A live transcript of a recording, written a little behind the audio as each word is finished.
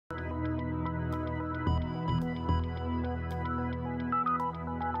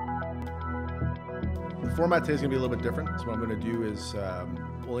Format today is going to be a little bit different. So what I'm going to do is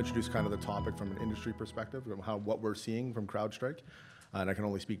we'll introduce kind of the topic from an industry perspective, what we're seeing from CrowdStrike, and I can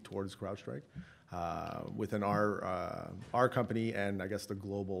only speak towards CrowdStrike within our company and I guess the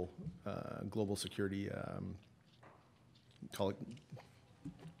global security call it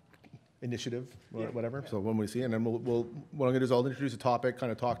initiative, whatever. So when we see, and then what I'm going to do is I'll introduce a topic,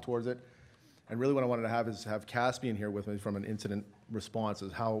 kind of talk towards it. And really what I wanted to have is have Caspian here with me from an incident response,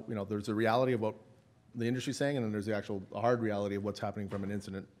 is how, there's a reality of what the industry's saying, and then there's the actual hard reality of what's happening from an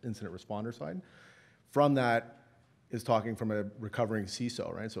incident responder side. From that is talking from a recovering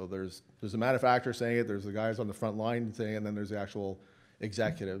CISO, right? So there's a manufacturer saying it, there's the guys on the front line saying it, and then there's the actual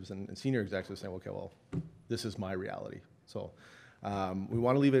executives and senior executives saying, okay, well, this is my reality. So we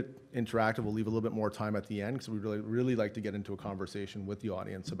want to leave it interactive. We'll leave a little bit more time at the end because we really like to get into a conversation with the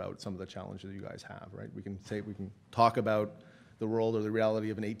audience about some of the challenges you guys have, right? We can talk about the world or the reality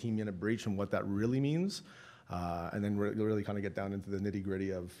of an 18-minute breach and what that really means, and then really kind of get down into the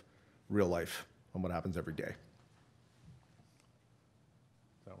nitty-gritty of real life and what happens every day.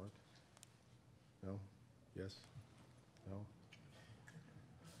 Does that work? No? Yes? No?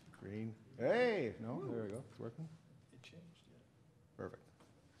 Green? Hey! No? There we go. It's working. Perfect.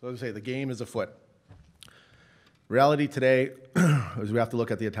 So as I say, the game is afoot. Reality today is we have to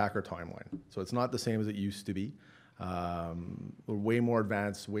look at the attacker timeline. So it's not the same as it used to be. We're way more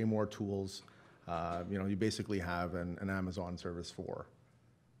advanced, way more tools. You basically have an Amazon service for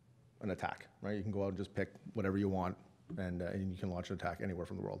an attack, right? You can go out and just pick whatever you want, and you can launch an attack anywhere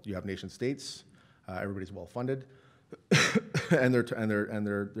from the world. You have nation states. Everybody's well funded, and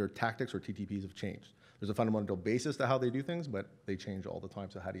their tactics or TTPs have changed. There's a fundamental basis to how they do things, but they change all the time,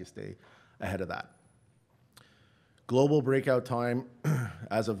 so how do you stay ahead of that? Global breakout time,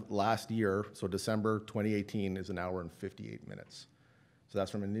 as of last year, so December 2018, is 1 hour and 58 minutes. So that's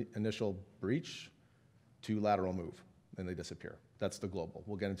from an initial breach to lateral move, and they disappear. That's the global.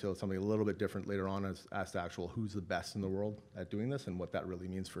 We'll get into something a little bit different later on as to actual who's the best in the world at doing this and what that really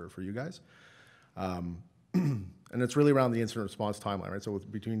means for you guys. And it's really around the incident response timeline, right? So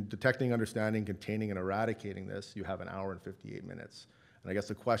between detecting, understanding, containing, and eradicating this, you have 1 hour and 58 minutes. And I guess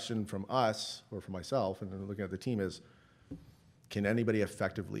the question from us, or from myself, and then looking at the team is, can anybody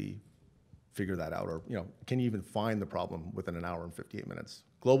effectively figure that out? Or, can you even find the problem within 1 hour and 58 minutes?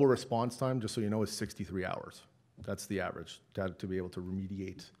 Global response time, just so you know, is 63 hours. That's the average to be able to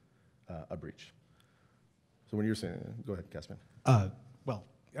remediate a breach. So when you're saying, go ahead, Caspian. Well,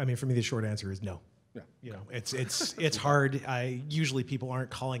 I mean, for me, the short answer is no. Yeah. It's hard. Usually people aren't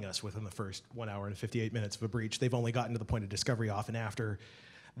calling us within the first 1 hour and 58 minutes of a breach. They've only gotten to the point of discovery often after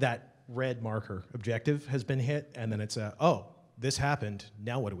that red marker objective has been hit, and then it's oh, this happened,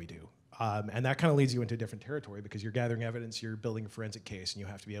 now what do we do? And that kind of leads you into a different territory because you're gathering evidence, you're building a forensic case, and you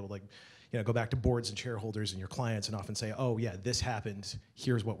have to be able to go back to boards and shareholders and your clients and often say, oh yeah, this happened,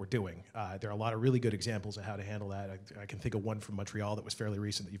 here's what we're doing. There are a lot of really good examples of how to handle that. I can think of one from Montreal that was fairly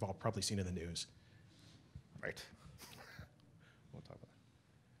recent that you've all probably seen in the news. Right. We'll talk about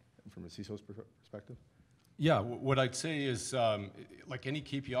that. From a CISO's perspective? Yeah, what I'd say is, like any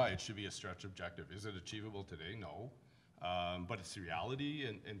KPI, it should be a stretch objective. Is it achievable today? No. But it's the reality,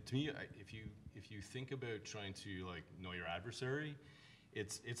 and to me, if you think about trying to know your adversary,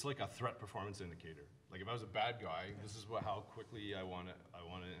 it's like a threat performance indicator. Like if I was a bad guy, this is how quickly I want to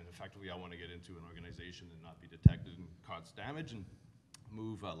and effectively I want to get into an organization and not be detected and cause damage and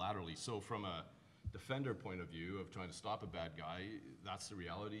move laterally. So from a defender point of view of trying to stop a bad guy, that's the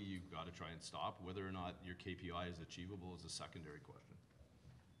reality. You've got to try and stop. Whether or not your KPI is achievable is a secondary question.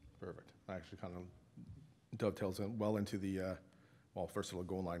 Perfect. I actually kind of dovetails well into the, well, first of all,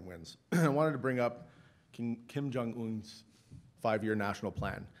 goal line wins. I wanted to bring up Kim Jong-un's 5-year national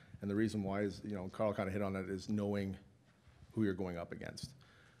plan. And the reason why is, Karl kind of hit on it, is knowing who you're going up against.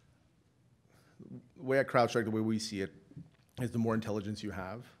 The way at CrowdStrike, the way we see it, is the more intelligence you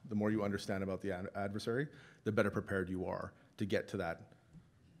have, the more you understand about the adversary, the better prepared you are to get to that,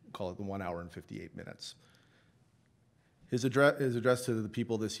 call it the 1 hour and 58 minutes. His address to the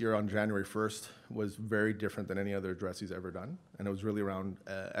people this year on January 1st was very different than any other address he's ever done, and it was really around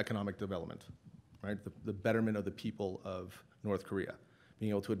economic development, right? The betterment of the people of North Korea,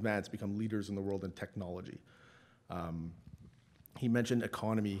 being able to advance, become leaders in the world in technology. He mentioned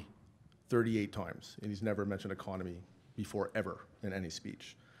economy 38 times, and he's never mentioned economy before ever in any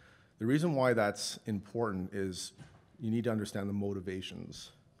speech. The reason why that's important is you need to understand the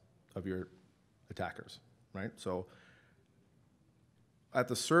motivations of your attackers, right? So at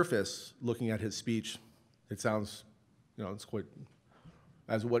the surface, looking at his speech, it sounds, it's quite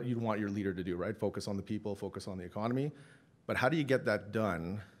as what you'd want your leader to do, right? Focus on the people, focus on the economy. But how do you get that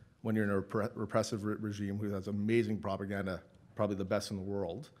done when you're in a repressive regime who has amazing propaganda, probably the best in the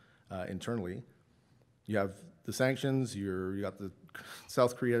world internally. You have the sanctions, you got the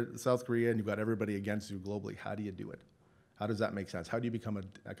South Korea, and you've got everybody against you globally. How do you do it? How does that make sense? How do you become an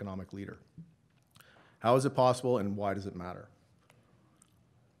economic leader? How is it possible, and why does it matter?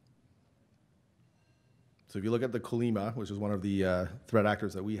 So if you look at the Colima, which is one of the threat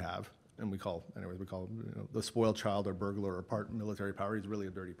actors that we have, and we call him, the spoiled child or burglar or part military power. He's really a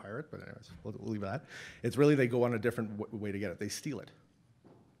dirty pirate, but anyways, we'll leave that. It's really they go on a different way to get it. They steal it.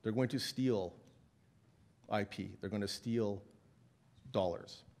 They're going to steal IP. They're going to steal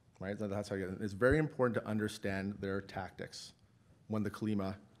dollars, right? That's how you get it. It's very important to understand their tactics when the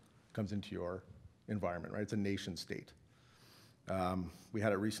Colima comes into your environment, right? It's a nation state. We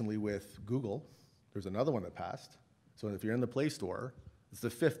had it recently with Google. There's another one that passed. So if you're in the Play Store, it's the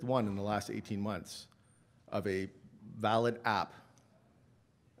 5th one in the last 18 months of a valid app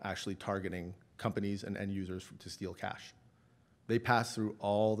actually targeting companies and end users to steal cash. They pass through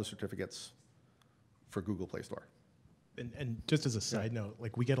all the certificates for Google Play Store. And just as a side note,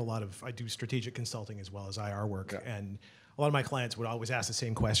 like we get a lot of, I do strategic consulting as well as IR work, and a lot of my clients would always ask the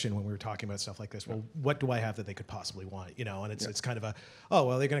same question when we were talking about stuff like this. Well, what do I have that they could possibly want? You know, and it's kind of a, oh,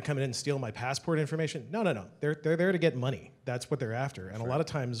 well, they're going to come in and steal my passport information. No. They're there to get money. That's what they're after. And a lot of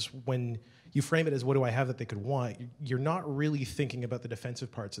times when you frame it as what do I have that they could want, you're not really thinking about the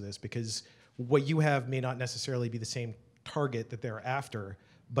defensive parts of this, because what you have may not necessarily be the same target that they're after,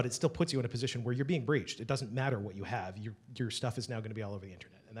 but it still puts you in a position where you're being breached. It doesn't matter what you have. Your stuff is now going to be all over the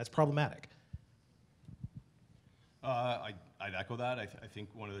internet, and that's problematic. I'd echo that. I think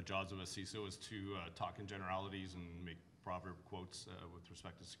one of the jobs of a CISO is to talk in generalities and make proverb quotes with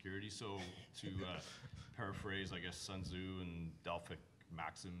respect to security. So to paraphrase, I guess, Sun Tzu and Delphic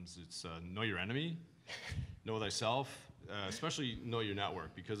maxims, it's know your enemy, know thyself, especially know your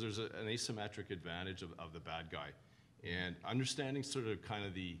network, because there's an asymmetric advantage of the bad guy. And understanding sort of kind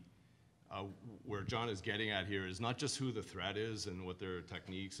of the where John is getting at here is not just who the threat is and what their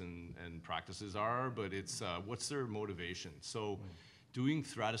techniques and practices are, but it's what's their motivation. So doing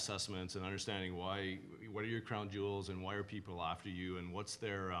threat assessments and understanding what are your crown jewels and why are people after you and what's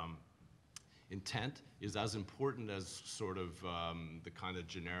their intent is as important as sort of the kind of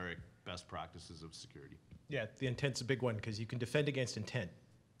generic best practices of security. Yeah, the intent's a big one, because you can defend against intent.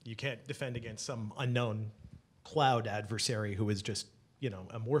 You can't defend against some unknown cloud adversary who is just,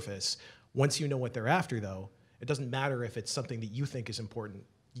 amorphous. Once you know what they're after, though, it doesn't matter if it's something that you think is important.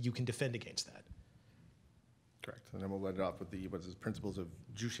 You can defend against that. Correct. And then we'll let it off with the principles of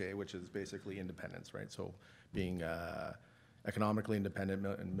Juche, which is basically independence, right? So being economically independent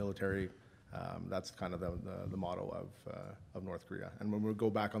and military, that's kind of the motto of North Korea. And when we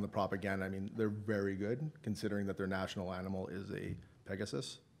go back on the propaganda, I mean, they're very good, considering that their national animal is a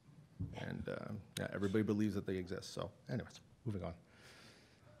Pegasus. And everybody believes that they exist. So anyways, moving on.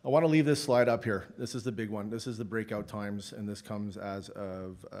 I want to leave this slide up here. This is the big one. This is the breakout times, and this comes as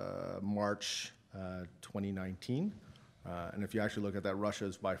of March 2019. And if you actually look at that, Russia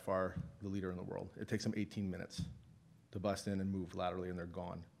is by far the leader in the world. It takes them 18 minutes to bust in and move laterally, and they're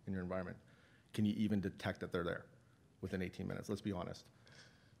gone in your environment. Can you even detect that they're there within 18 minutes? Let's be honest.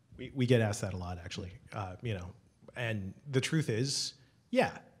 We get asked that a lot, actually. And the truth is,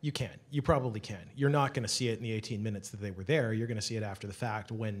 yeah, you can. You probably can. You're not going to see it in the 18 minutes that they were there. You're going to see it after the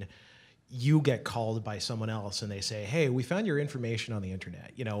fact when you get called by someone else and they say, hey, we found your information on the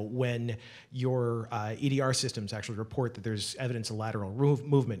internet. When your EDR systems actually report that there's evidence of lateral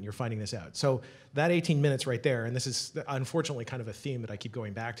movement, and you're finding this out. So that 18 minutes right there, and this is unfortunately kind of a theme that I keep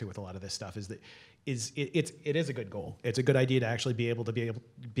going back to with a lot of this stuff, is that it is a good goal. It's a good idea to actually be able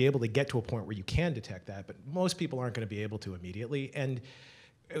to get to a point where you can detect that, but most people aren't going to be able to immediately. And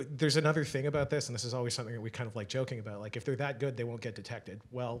there's another thing about this, and this is always something that we kind of like joking about, like if they're that good, they won't get detected.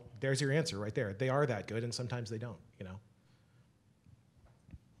 Well, there's your answer right there. They are that good, and sometimes they don't,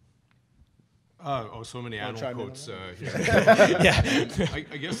 So many animal quotes here. Yeah.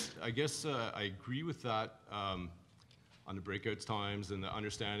 I guess I agree with that on the breakouts times and the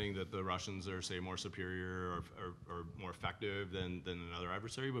understanding that the Russians are, say, more superior or more effective than another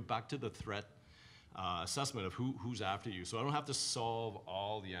adversary. But back to the threat assessment of who's after you. So I don't have to solve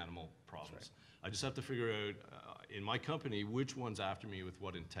all the animal problems. Right. I just have to figure out in my company which one's after me with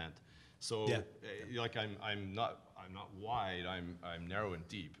what intent. So like I'm not wide. I'm narrow and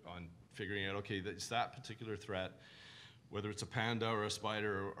deep on figuring out, okay, it's that particular threat, whether it's a panda or a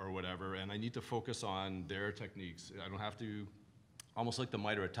spider or whatever, and I need to focus on their techniques. I don't have to, almost like the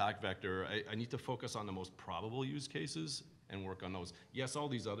MITRE attack vector, I need to focus on the most probable use cases and work on those. Yes, all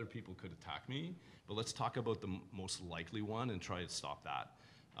these other people could attack me, but let's talk about the most likely one and try to stop that.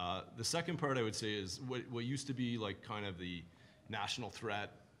 The second part I would say is what used to be like kind of the national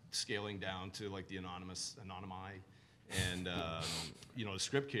threat scaling down to like the anonymi, and you know, the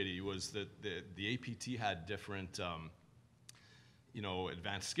script kiddie was that the APT had different you know,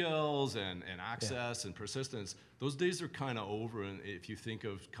 advanced skills and access and persistence. Those days are kind of over, and if you think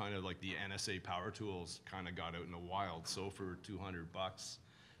of kind of like the NSA power tools kind of got out in the wild. So for $200,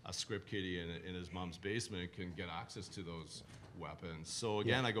 a script kiddie in his mom's basement can get access to those weapons. So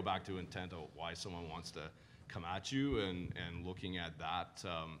again, I go back to intent of why someone wants to come at you, and looking at that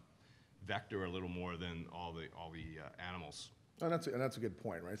vector a little more than all the animals. And that's a good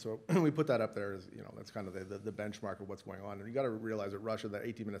point, right? So we put that up there as, you know, that's kind of the benchmark of what's going on. And you got to realize that Russia, that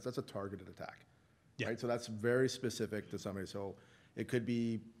 18 minutes, that's a targeted attack, right? So that's very specific to somebody. So it could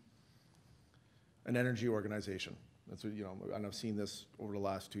be an energy organization. That's what, you know, and I've seen this over the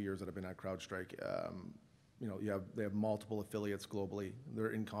last 2 years that I've been at CrowdStrike. You know, they have multiple affiliates globally.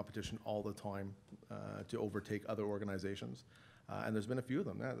 They're in competition all the time to overtake other organizations. And there's been a few of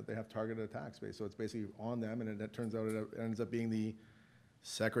them that they have targeted attacks based. So it's basically on them, and it turns out it ends up being the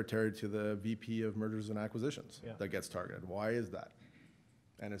secretary to the VP of mergers and acquisitions that gets targeted. Why is that?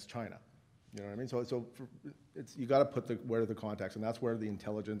 And it's China. You know what I mean? So you got to put where the context, and that's where the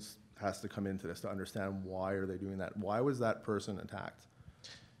intelligence has to come into this to understand why are they doing that? Why was that person attacked?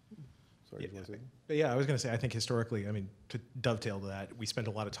 Sorry, you want to say? But yeah, I was going to say, I think historically, I mean, to dovetail to that, we spend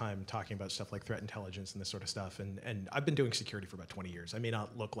a lot of time talking about stuff like threat intelligence and this sort of stuff. And I've been doing security for about 20 years. I may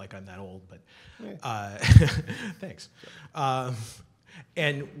not look like I'm that old, but thanks.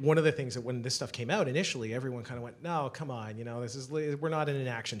 And one of the things that when this stuff came out initially, everyone kind of went, no, come on, you know, we're not in an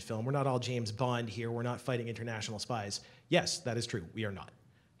action film. We're not all James Bond here. We're not fighting international spies. Yes, that is true. We are not.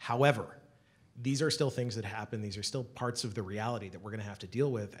 However, these are still things that happen. These are still parts of the reality that we're going to have to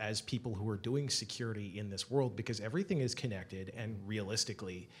deal with as people who are doing security in this world, because everything is connected. And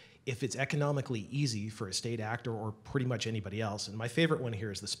realistically, if it's economically easy for a state actor or pretty much anybody else, and my favorite one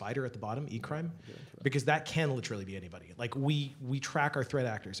here is the spider at the bottom, e-crime, because that can literally be anybody. Like we track our threat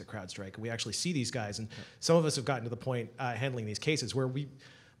actors at CrowdStrike, and we actually see these guys, and some of us have gotten to the point handling these cases where we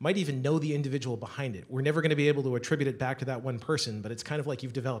might even know the individual behind it. We're never going to be able to attribute it back to that one person, but it's kind of like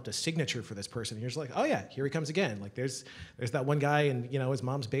you've developed a signature for this person. And you're just like, oh yeah, here he comes again. Like there's that one guy in, you know, his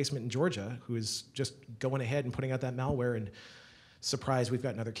mom's basement in Georgia who is just going ahead and putting out that malware, and surprise, we've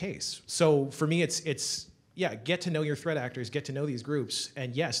got another case. So for me, it's yeah, get to know your threat actors, get to know these groups.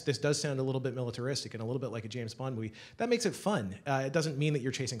 And yes, this does sound a little bit militaristic and a little bit like a James Bond movie. That makes it fun. It doesn't mean that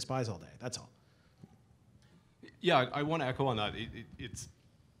you're chasing spies all day. That's all. Yeah, I want to echo on that. It's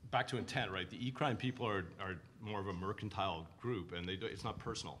back to intent, right? The e-crime people are more of a mercantile group, and it's not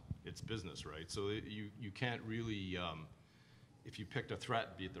personal, it's business, right? So you can't really, if you picked a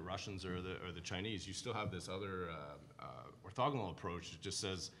threat, be it the Russians or the Chinese, you still have this other orthogonal approach that just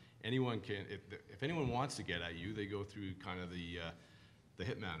says anyone can, if anyone wants to get at you, they go through kind of the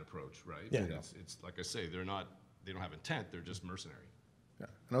hitman approach, right? Yeah. It's like I say, they don't have intent, they're just mercenary. Yeah.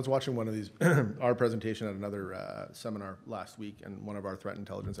 And I was watching one of these, our presentation at another seminar last week, and one of our threat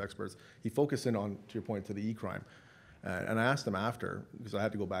intelligence experts, he focused in on, to your point, to the e-crime. And I asked him after, because I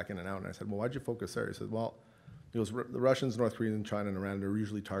had to go back in and out, and I said, well, why'd you focus there? He said, well, he goes, the Russians, North Koreans, China, and Iran are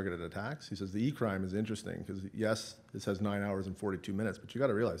usually targeted attacks. He says, the e-crime is interesting, because yes, it says 9 hours and 42 minutes, but you got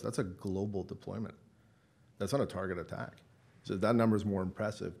to realize that's a global deployment. That's not a target attack. He says, that number is more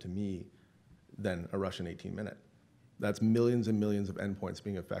impressive to me than a Russian 18-minute. That's millions and millions of endpoints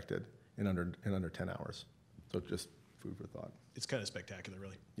being affected in under 10 hours. So just food for thought. It's kind of spectacular,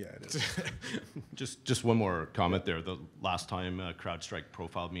 really. Yeah, it is. Just one more comment there. The last time CrowdStrike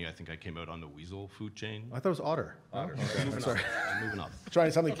profiled me, I think I came out on the weasel food chain. I thought it was otter. Otter. Okay, Moving sorry. up. I'm moving up.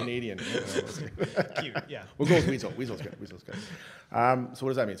 Trying something Canadian. Cute, yeah. We'll go with weasel. Weasel's good. Weasel's good. So what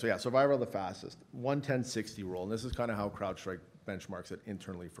does that mean? So yeah, survival of the fastest. 1-10-60 rule, and this is kind of how CrowdStrike benchmarks it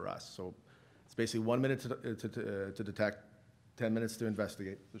internally for us. So it's basically 1 minute to detect, 10 minutes to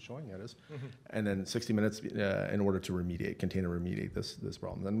investigate. Is it showing? Yeah, it is. Mm-hmm. And then 60 minutes in order to remediate, contain and remediate this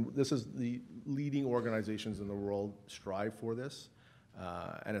problem. And this is the leading organizations in the world strive for this,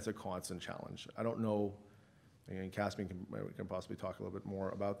 and it's a constant challenge. I don't know. And Caspian can possibly talk a little bit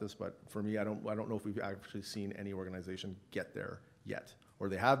more about this, but for me, I don't know if we've actually seen any organization get there yet, or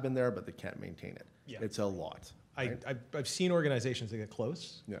they have been there, but they can't maintain it. Yeah. It's a lot. Right? I've seen organizations that get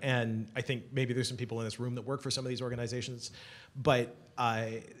close, and I think maybe there's some people in this room that work for some of these organizations, but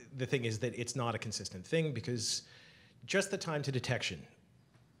the thing is that it's not a consistent thing, because just the time to detection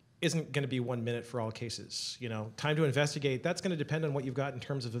isn't going to be 1 minute for all cases. You know, time to investigate, that's going to depend on what you've got in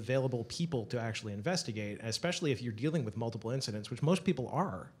terms of available people to actually investigate, especially if you're dealing with multiple incidents, which most people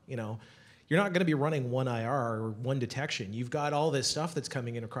are. You know, you're not going to be running one IR or one detection. You've got all this stuff that's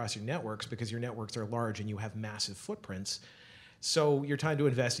coming in across your networks because your networks are large and you have massive footprints. So your time to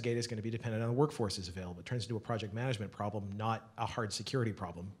investigate is going to be dependent on the workforces available. It turns into a project management problem, not a hard security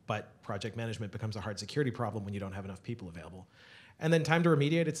problem. But project management becomes a hard security problem when you don't have enough people available. And then time to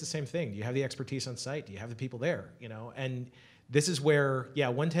remediate, it's the same thing. Do you have the expertise on site? Do you have the people there? You know, and this is where, yeah,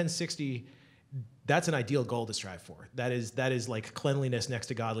 11060, that's an ideal goal to strive for. That is like cleanliness next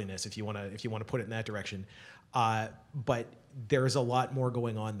to godliness, if you want to put it in that direction. But there's a lot more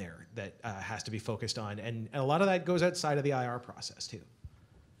going on there that has to be focused on, and a lot of that goes outside of the IR process too.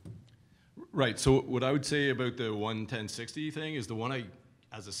 Right. So what I would say about the 11060 thing is the one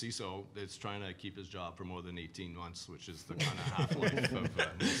as a CISO that's trying to keep his job for more than 18 months, which is the kind of half-life of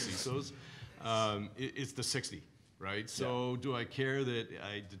most CISOs, it's the 60, right? So do I care that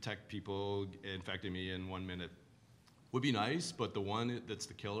I detect people infecting me in 1 minute? Would be nice, but the one that's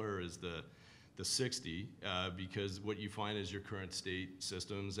the killer is the 60, because what you find is your current state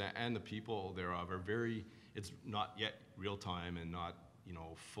systems and the people thereof are it's not yet real time and not,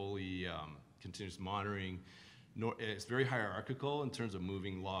 fully continuous monitoring. It's very hierarchical in terms of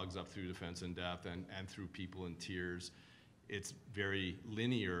moving logs up through defense in depth and through people in tiers. It's very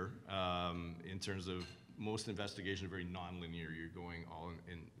linear in terms of most investigations are very non-linear. You're going all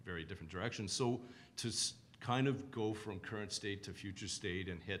in very different directions. So to kind of go from current state to future state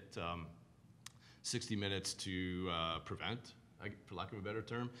and hit 60 minutes to prevent, for lack of a better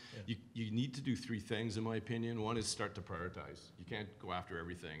term, you need to do three things, in my opinion. One is start to prioritize. You can't go after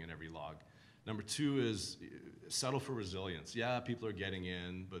everything and every log. Number two is settle for resilience. Yeah, people are getting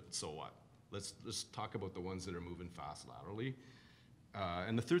in, but so what? Let's talk about the ones that are moving fast laterally.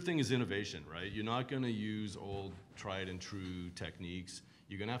 And the third thing is innovation, right? You're not going to use old tried and true techniques.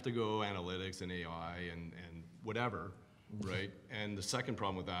 You're going to have to go analytics and AI and whatever, right? And the second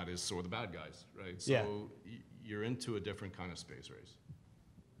problem with that is so are the bad guys, right? So you're into a different kind of space race.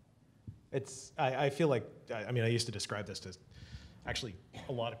 I feel like, I used to describe this to actually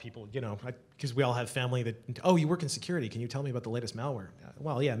a lot of people, because we all have family that, oh, you work in security, can you tell me about the latest malware?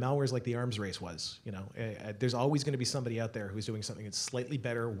 Well, yeah, malware is like the arms race was, there's always going to be somebody out there who's doing something that's slightly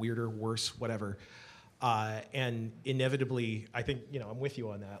better, weirder, worse, whatever. And inevitably, I think, I'm with you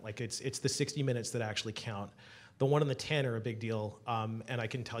on that. Like it's the 60 minutes that actually count. The 1 and the 10 are a big deal. And I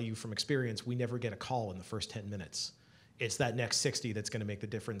can tell you from experience, we never get a call in the first 10 minutes. It's that next 60 that's going to make the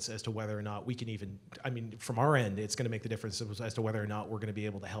difference as to whether or not we can even, from our end, it's going to make the difference as to whether or not we're going to be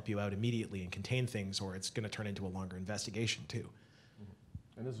able to help you out immediately and contain things, or it's going to turn into a longer investigation too.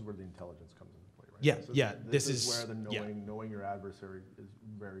 Mm-hmm. And this is where the intelligence comes into play, right? Yeah, this is where the knowing your adversary is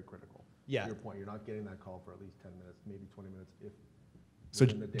very critical. Yeah. To your point, you're not getting that call for at least 10 minutes, maybe 20 minutes if. So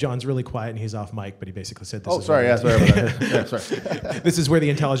John's really quiet and he's off mic, but he basically said this. Sorry about that. Yeah, sorry. This is where the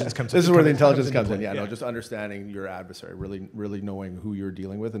intelligence comes in. This is where the intelligence comes in. Yeah, no, just understanding your adversary, really knowing who you're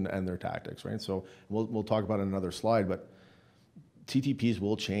dealing with and their tactics, right? So we'll talk about it in another slide, but TTPs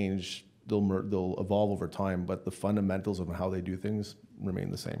will change. They'll evolve over time, but the fundamentals of how they do things remain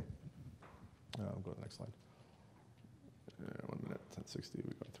the same. I'll go to the next slide. 1 minute, 1060.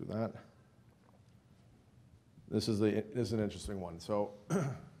 We go through that. This is an interesting one. So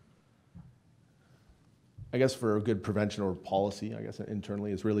I guess for a good prevention or policy, I guess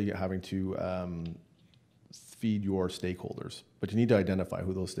internally, is really having to feed your stakeholders. But you need to identify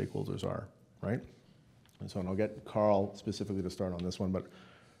who those stakeholders are, right? And so, and I'll get Karl specifically to start on this one, but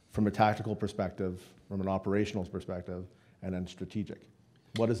from a tactical perspective, from an operational perspective, and then strategic.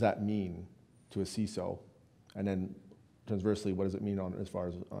 What does that mean to a CISO? And then transversely, what does it mean on as far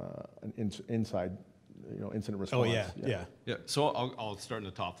as an inside incident response? Oh, yeah. So I'll start in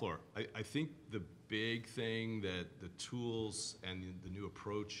the top floor. I think the big thing that the tools and the new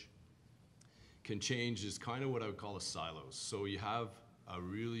approach can change is kind of what I would call a silos. So you have a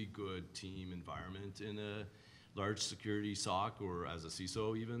really good team environment in a large security SOC or as a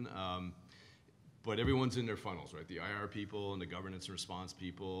CISO even, but everyone's in their funnels, right? The IR people and the governance and response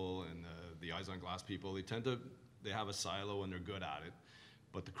people and the eyes on glass people, they have a silo and they're good at it,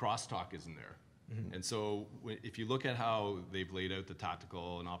 but the crosstalk isn't there. Mm-hmm. And so if you look at how they've laid out the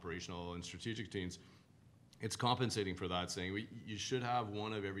tactical and operational and strategic teams, it's compensating for that, saying you should have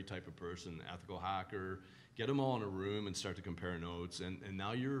one of every type of person, ethical hacker, get them all in a room and start to compare notes. And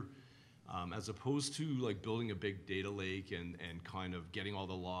now you're, as opposed to like building a big data lake and kind of getting all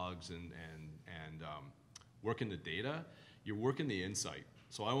the logs and working the data, you're working the insight.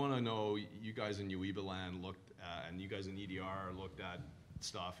 So I want to know, you guys in UEBA land looked, and you guys in EDR looked at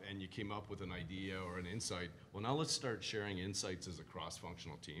stuff and you came up with an idea or an insight. Well, now let's start sharing insights as a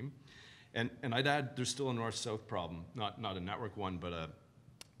cross-functional team. And I'd add, there's still a north-south problem, not a network one, but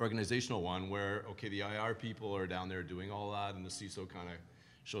organizational one where, okay, the IR people are down there doing all that, and the CISO kind of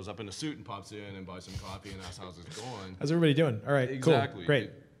shows up in a suit and pops in and buys some coffee and asks how's it going. How's everybody doing? All right, Exactly. cool,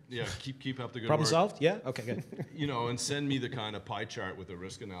 great. Yeah, keep up the good Problem work. solved? Yeah? Okay, good. You know, and send me the kind of pie chart with the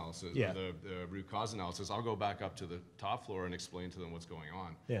risk analysis, Yeah. or the root cause analysis. I'll go back up to the top floor and explain to them what's going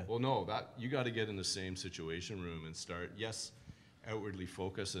on. Yeah. Well, no, that you got to get in the same situation room and start, yes, outwardly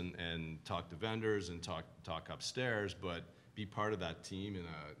focus and talk to vendors and talk upstairs, but be part of that team in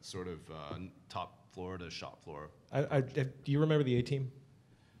a sort of top floor to shop floor. Do you remember the A-Team?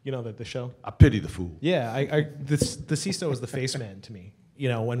 You know, the show? I pity the fool. Yeah, the CISO is the face man to me. You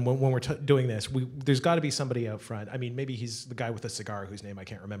know, when we're doing this, there's got to be somebody out front. I mean, maybe he's the guy with the cigar whose name I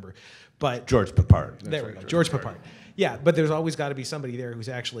can't remember, but George Papard. there we go, George Papard. Yeah, but there's always got to be somebody there who's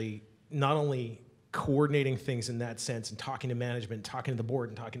actually not only coordinating things in that sense and talking to management, talking to the board,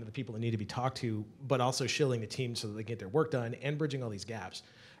 and talking to the people that need to be talked to, but also shilling the team so that they get their work done and bridging all these gaps.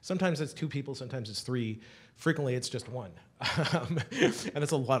 Sometimes it's 2 people, sometimes it's 3. Frequently, it's just 1. And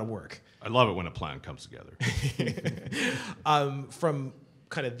it's a lot of work. I love it when a plan comes together. From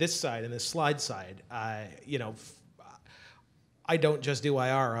kind of this side and this slide side, you know, I don't just do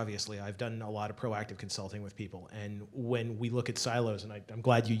IR, obviously. I've done a lot of proactive consulting with people. And when we look at silos, and I'm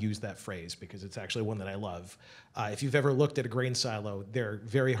glad you used that phrase because it's actually one that I love. If you've ever looked at a grain silo, they're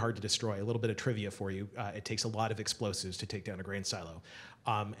very hard to destroy. A little bit of trivia for you. It takes a lot of explosives to take down a grain silo.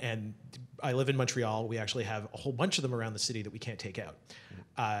 And I live in Montreal. We actually have a whole bunch of them around the city that we can't take out.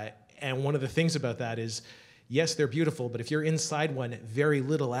 And one of the things about that is, yes, they're beautiful, but if you're inside one, very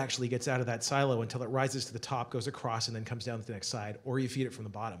little actually gets out of that silo until it rises to the top, goes across, and then comes down to the next side, or you feed it from the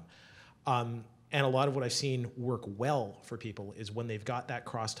bottom. And a lot of what I've seen work well for people is when they've got that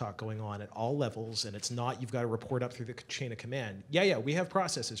crosstalk going on at all levels, and it's not you've got to report up through the chain of command. Yeah, we have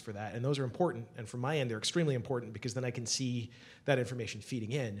processes for that, and those are important. And from my end, they're extremely important because then I can see that information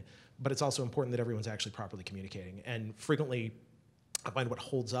feeding in. But it's also important that everyone's actually properly communicating. And frequently, I find what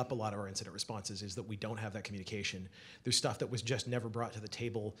holds up a lot of our incident responses is that we don't have that communication. There's stuff that was just never brought to the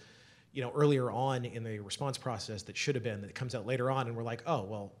table, you know, earlier on in the response process that should have been, that comes out later on, and we're like, oh,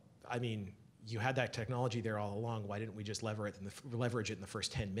 well, I mean, you had that technology there all along. Why didn't we just leverage it in the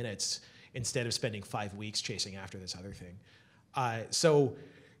first 10 minutes instead of spending 5 weeks chasing after this other thing? So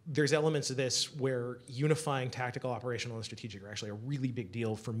there's elements of this where unifying tactical, operational, and strategic are actually a really big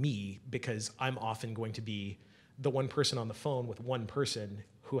deal for me because I'm often going to be the one person on the phone with one person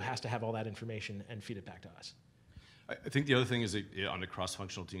who has to have all that information and feed it back to us. I think the other thing is on the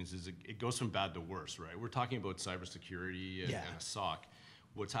cross-functional teams is it goes from bad to worse, right? We're talking about cybersecurity and a SOC.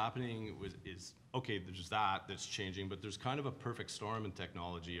 What's happening is, okay, there's that's changing, but there's kind of a perfect storm in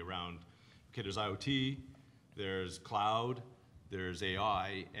technology around, okay, there's IoT, there's cloud, there's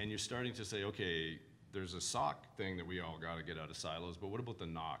AI, and you're starting to say, okay, there's a SOC thing that we all got to get out of silos, but what about the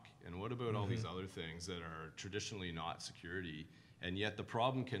NOC? And what about all these other things that are traditionally not security? And yet the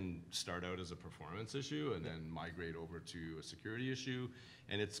problem can start out as a performance issue and then migrate over to a security issue.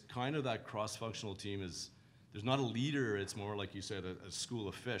 And it's kind of that cross-functional team is, there's not a leader, it's more like you said, a school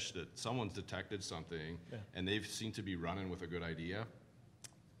of fish that someone's detected something and they've seemed to be running with a good idea.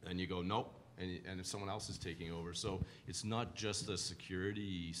 And you go, nope. And if someone else is taking over. So it's not just a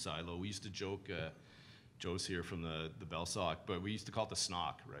security silo. We used to joke, Joe's here from the Bell SOC, but we used to call it the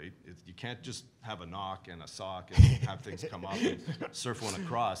SNOC, right? You can't just have a knock and a SOC and have things come up and surf one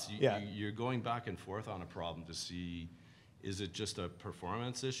across. You're going back and forth on a problem to see, is it just a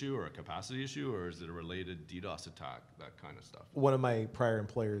performance issue or a capacity issue, or is it a related DDoS attack, that kind of stuff? One of my prior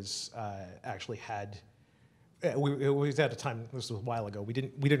employers actually had, it was at a time, this was a while ago, we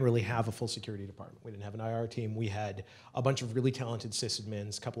didn't really have a full security department. We didn't have an IR team. We had a bunch of really talented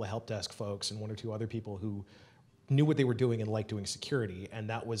sysadmins, a couple of help desk folks, and 1 or 2 other people who knew what they were doing and liked doing security, and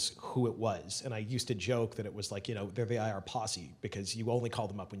that was who it was. And I used to joke that it was like, you know, they're the IR posse because you only call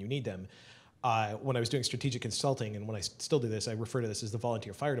them up when you need them. When I was doing strategic consulting, and when I still do this, I refer to this as the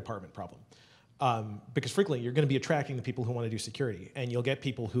volunteer fire department problem. Because frequently you're going to be attracting the people who want to do security, and you'll get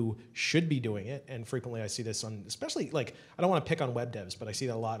people who should be doing it. And frequently I see this on, especially like, I don't want to pick on web devs, but I see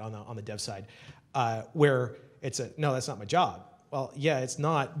that a lot on the dev side, where it's no, that's not my job. Well, yeah, it's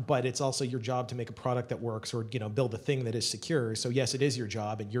not, but it's also your job to make a product that works, or build a thing that is secure. So yes, it is your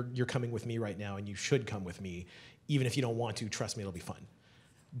job, and you're coming with me right now, and you should come with me, even if you don't want to. Trust me, it'll be fun.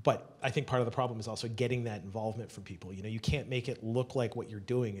 But I think part of the problem is also getting that involvement from people. You can't make it look like what you're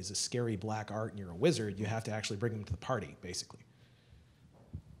doing is a scary black art and you're a wizard. You have to actually bring them to the party, basically.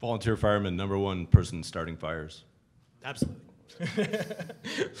 Volunteer fireman, #1 person starting fires. Absolutely.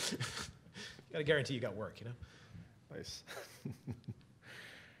 Got to guarantee you got work, Nice.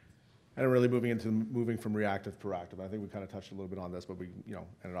 And really moving from reactive to proactive. I think we kind of touched a little bit on this, but we,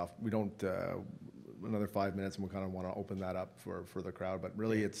 ended off. We don't, another 5 minutes, and we kind of want to open that up for the crowd. But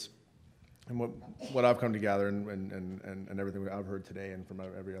really, it's, and what I've come to gather and everything I've heard today and from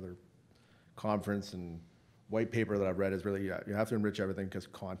every other conference and white paper that I've read is really, you have to enrich everything because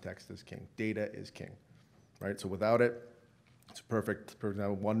context is king. Data is king, right? So without it, it's perfect. For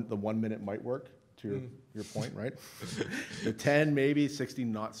example, the 1 minute might work. To your point, right? The 10, maybe 60,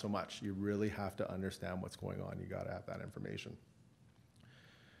 not so much. You really have to understand what's going on. You got to have that information.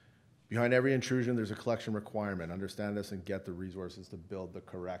 Behind every intrusion, there's a collection requirement. Understand this and get the resources to build the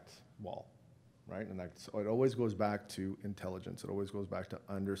correct wall, right? And it always goes back to intelligence. It always goes back to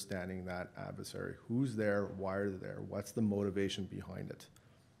understanding that adversary. Who's there? Why are they there? What's the motivation behind it?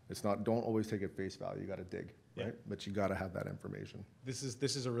 It's not, don't always take it face value. You got to dig. Yeah. Right? But you got to have that information. This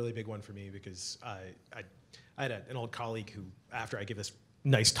is a really big one for me because I had an old colleague who, after I give this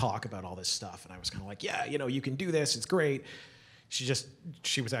nice talk about all this stuff, and I was kind of like, yeah, you can do this, it's great.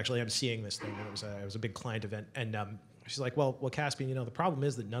 She was actually emceeing this thing, and it was a big client event, and she's like, well, Caspian, the problem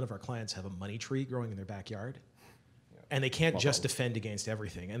is that none of our clients have a money tree growing in their backyard. And they can't just defend against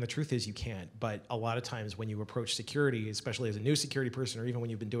everything. And the truth is you can't. But a lot of times when you approach security, especially as a new security person, or even when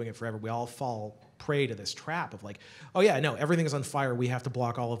you've been doing it forever, we all fall prey to this trap of like, oh yeah, no, everything's on fire. We have to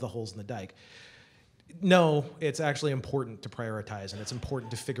block all of the holes in the dike. No, it's actually important to prioritize, and it's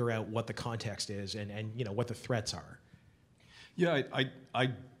important to figure out what the context is and what the threats are. Yeah,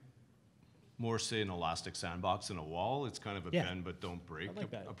 I more say an elastic sandbox than a wall. It's kind of a bend but don't break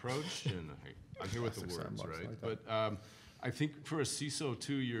approach. And I'm here with the words, right? Like but I think for a CISO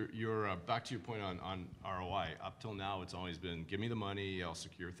too, you're back to your point on ROI. Up till now, it's always been give me the money, I'll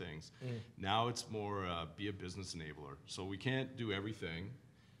secure things. Now it's more be a business enabler. So we can't do everything.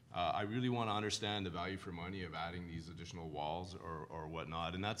 I really want to understand the value for money of adding these additional walls or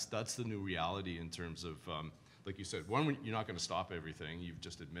whatnot, and that's the new reality in terms of like you said. One, you're not going to stop everything. You've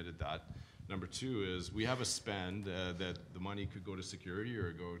just admitted that. Number two is we have a spend that the money could go to security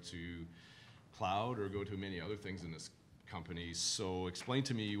or go to cloud or go to many other things in this company. So explain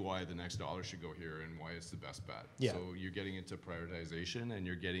to me why the next dollar should go here and why it's the best bet. Yeah. So you're getting into prioritization and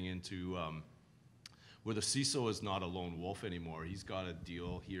you're getting into where the CISO is not a lone wolf anymore. He's got to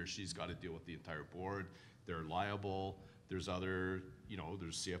deal, he or she's got to deal with the entire board. They're liable. There's other,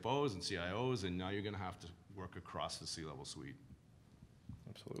 there's CFOs and CIOs, and now you're going to have to work across the C-level suite.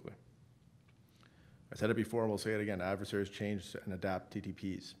 Absolutely. I said it before, and we'll say it again. Adversaries change and adapt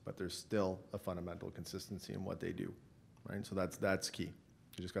TTPs, but there's still a fundamental consistency in what they do, right? So that's key.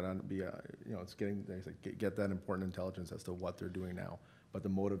 You just got to be, it's getting, get that important intelligence as to what they're doing now, but the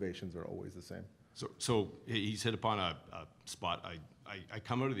motivations are always the same. So he's hit upon a spot. I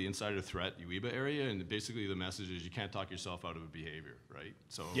come out of the insider threat UEBA area, and basically the message is you can't talk yourself out of a behavior, right?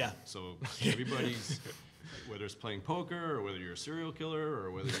 So yeah. So everybody's, whether it's playing poker or whether you're a serial killer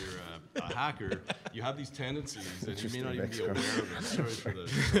or whether you're a hacker, you have these tendencies, and you may not even be aware of them. Sorry for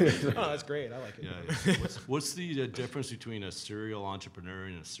the. Oh, that's great. I like it. Yeah. What's the difference between a serial entrepreneur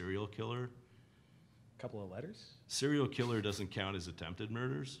and a serial killer? Couple of letters? Serial killer doesn't count as attempted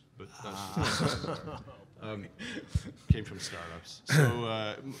murders, but came from startups.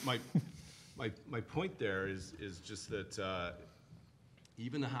 So my point there is just that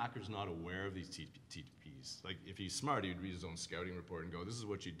even the hacker's not aware of these TTPs. Like if he's smart, he'd read his own scouting report and go, "This is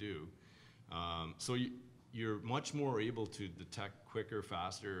what you do." So you're much more able to detect quicker,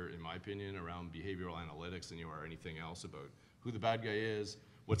 faster, in my opinion, around behavioral analytics than you are anything else about who the bad guy is.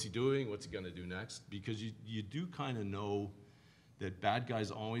 What's he doing? What's he going to do next? Because you do kind of know that bad guys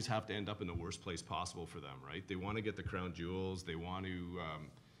always have to end up in the worst place possible for them, right? They want to get the crown jewels. They want to,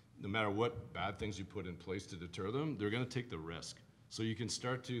 no matter what bad things you put in place to deter them, they're going to take the risk. So you can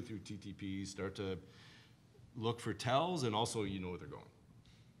start to, through TTP, start to look for tells, and also you know where they're going.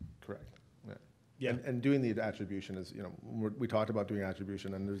 Correct. Yeah. Yeah. And doing the attribution is, we talked about doing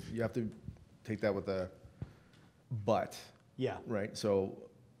attribution, and you have to take that with a but. Yeah. Right. So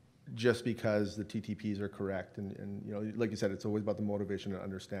just because the TTPs are correct, and like you said, it's always about the motivation and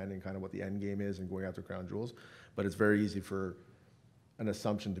understanding kind of what the end game is and going after crown jewels. But it's very easy for an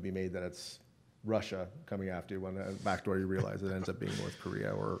assumption to be made that it's Russia coming after you when backdoor you realize it ends up being North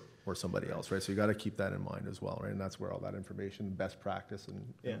Korea or somebody else, right? So you got to keep that in mind as well, right? And that's where all that information, best practice,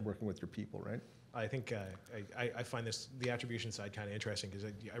 and working with your people, right? I think I find the attribution side kind of interesting because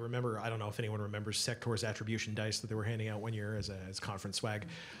I remember, I don't know if anyone remembers Sector's attribution dice that they were handing out one year as conference swag.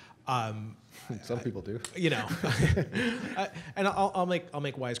 Some people do. And I'll make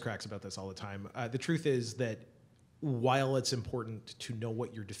wisecracks about this all the time. The truth is that while it's important to know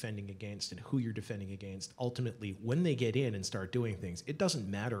what you're defending against and who you're defending against, ultimately, when they get in and start doing things, it doesn't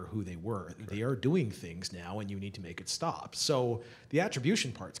matter who they were. They are doing things now, and you need to make it stop. So the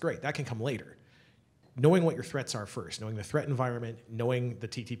attribution part's great. That can come later. Knowing what your threats are first, knowing the threat environment, knowing the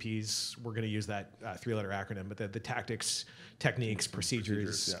TTPs, we're going to use that three-letter acronym, but the tactics, techniques,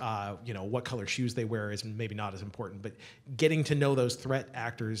 procedures, you know, what color shoes they wear is maybe not as important, but getting to know those threat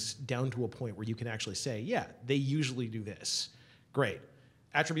actors down to a point where you can actually say, yeah, they usually do this. Great.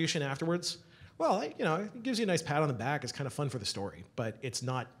 Attribution afterwards, well, you know, it gives you a nice pat on the back. It's kind of fun for the story, but it's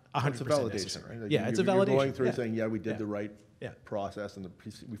not 100% It's a validation, necessary. right? Like Yeah, it's a you're validation. going through Yeah. saying, yeah, we did the right Yeah. process and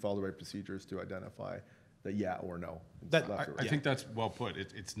we followed the right procedures to identify the yeah or no. That- Left or I right. think that's well put.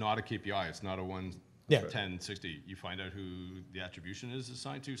 It's not a KPI. It's not a 1, Yeah. 10, 60. You find out who the attribution is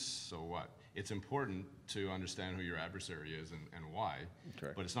assigned to, so what? It's important to understand who your adversary is and why,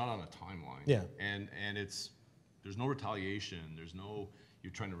 Correct. but it's not on a timeline. Yeah. And there's no retaliation. There's no,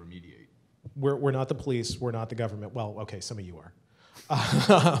 you're trying to remediate. We're not the police. We're not the government. Well, okay, some of you are.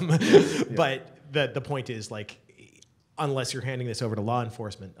 But the point is, like, unless you're handing this over to law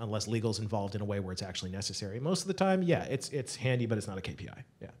enforcement, unless legal's involved in a way where it's actually necessary, most of the time, yeah, it's handy, but it's not a KPI.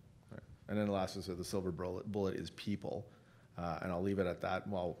 Yeah. Right. And then the last is the silver bullet is people. And I'll leave it at that.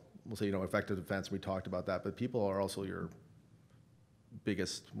 Well, we'll say, you know, effective defense, we talked about that, but people are also your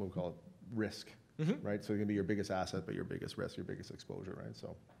biggest, what we call it, risk, right? So it can be your biggest asset, but your biggest risk, your biggest exposure, right?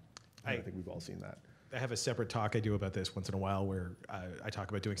 So I think we've all seen that. I have a separate talk I do about this once in a while where I talk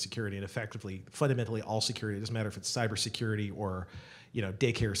about doing security, and effectively, fundamentally, all security, it doesn't matter if it's cybersecurity or, you know,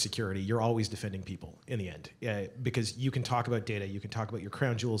 daycare security, you're always defending people in the end. Because you can talk about data, you can talk about your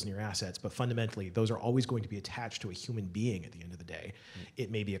crown jewels and your assets, but fundamentally, those are always going to be attached to a human being at the end of the day.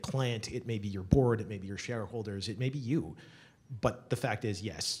 It may be a client, it may be your board, it may be your shareholders, it may be you. But the fact is,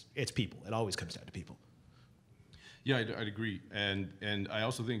 yes, it's people. It always comes down to people. Yeah, I'd agree. And I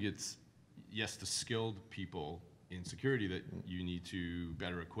also think it's, yes, the skilled people in security that you need to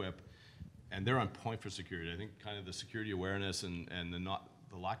better equip, and they're on point for security. I think kind of the security awareness and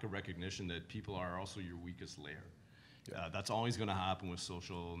the lack of recognition that people are also your weakest layer. Yeah. That's always going to happen with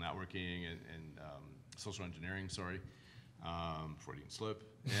social networking and social engineering, sorry. Freudian slip.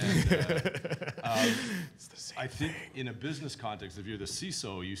 And, I think in a business context, if you're the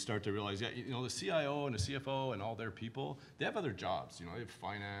CISO, you start to realize, yeah, you know, the CIO and the CFO and all their people, they have other jobs. You know, they have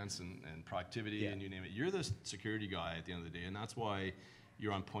finance and productivity and you name it. You're the security guy at the end of the day, and that's why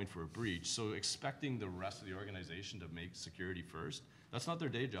you're on point for a breach. So expecting the rest of the organization to make security first, that's not their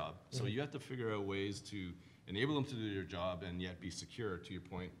day job. So you have to figure out ways to enable them to do their job and yet be secure, to your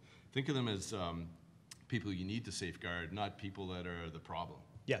point. Think of them as people you need to safeguard, not people that are the problem.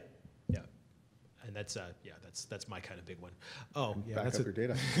 Yeah, yeah. And that's my kind of big one. Oh, yeah. Back that's up your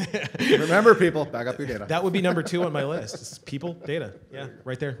data. Remember, people, back up your data. That would be number 2 on my list. It's people, data. Yeah,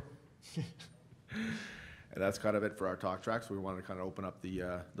 right there. And that's kind of it for our talk tracks. We want to kind of open up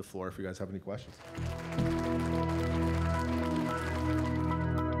the floor if you guys have any questions.